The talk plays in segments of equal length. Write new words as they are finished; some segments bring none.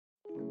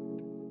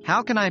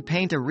How can I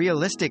paint a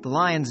realistic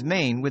lion's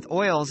mane with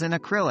oils and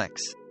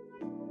acrylics?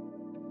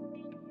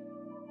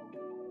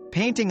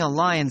 Painting a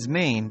lion's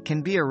mane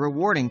can be a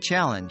rewarding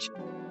challenge.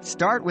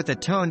 Start with a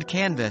toned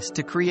canvas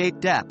to create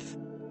depth.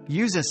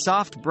 Use a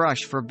soft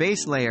brush for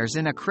base layers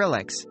in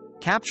acrylics,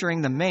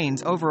 capturing the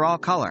mane's overall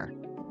color.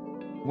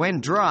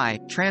 When dry,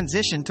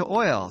 transition to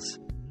oils.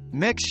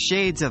 Mix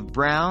shades of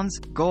browns,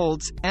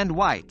 golds, and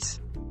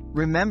whites.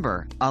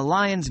 Remember, a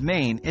lion's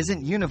mane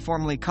isn't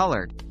uniformly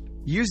colored.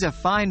 Use a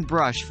fine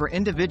brush for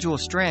individual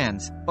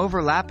strands,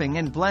 overlapping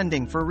and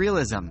blending for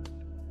realism.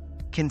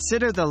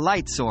 Consider the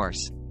light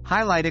source.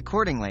 Highlight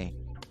accordingly.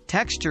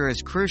 Texture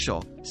is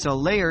crucial, so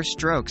layer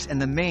strokes in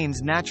the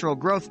mane's natural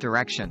growth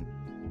direction.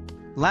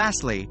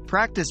 Lastly,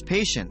 practice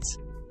patience.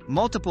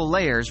 Multiple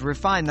layers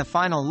refine the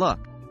final look.